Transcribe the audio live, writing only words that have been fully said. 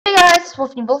guys,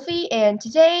 Wolfie Wolfie, and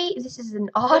today this is an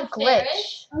odd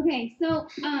glitch. Okay, so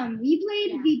we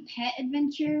played the pet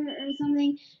adventure or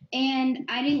something, and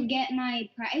I didn't get my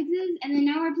prizes, and then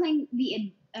now we're playing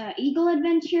the eagle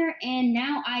adventure, and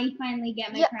now I finally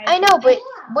get my prizes. I know, but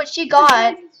what she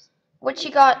got,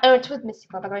 oh, it's with Misty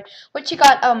Club, by the way. What she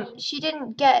got, she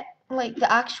didn't get like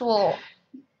the actual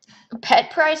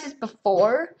pet prizes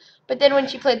before, but then when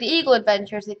she played the eagle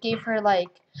adventures, it gave her like,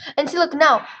 and see, look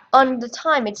now on the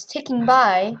time it's ticking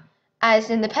by, as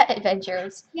in the pet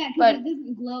adventures. Yeah, because it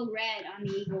doesn't glow red on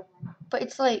the eagle one. But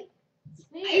it's like,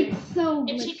 it's so.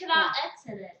 And she cannot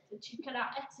exit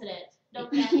it.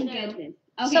 Don't get it.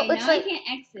 Okay, so it's now like, I can't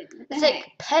exit. What the it's heck?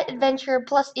 like pet adventure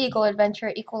plus eagle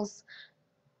adventure equals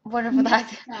whatever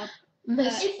that.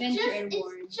 It's just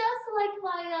like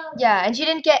my yeah, and she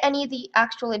didn't get any of the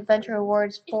actual adventure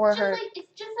awards for her.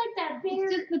 It's just like that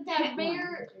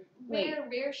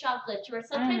rare shop glitch where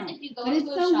sometimes if you go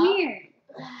into a shop. It's so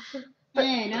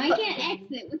weird. Now I can't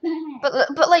exit. What the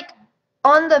heck? But like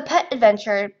on the pet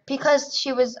adventure, because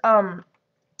she was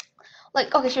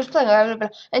like, okay, she was playing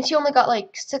and she only got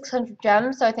like 600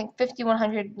 gems, so I think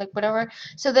 5,100, like whatever.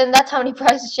 So then that's how many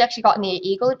prizes she actually got in the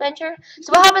eagle adventure.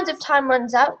 So what happens if time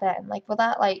runs out then? Like, will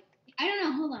that like? I don't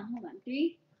know. Hold on.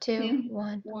 3, 2,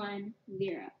 1. 1,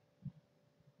 0.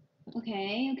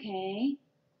 Okay.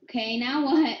 Now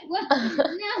what? What? No,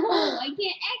 I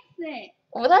can't exit.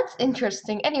 Well, that's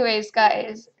interesting. Anyways,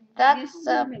 guys, that's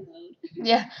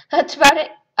yeah, that's about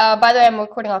it. By the way, I'm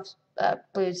recording off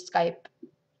Blue's Skype.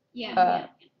 Yeah.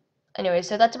 Anyway,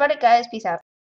 so that's about it, guys. Peace out.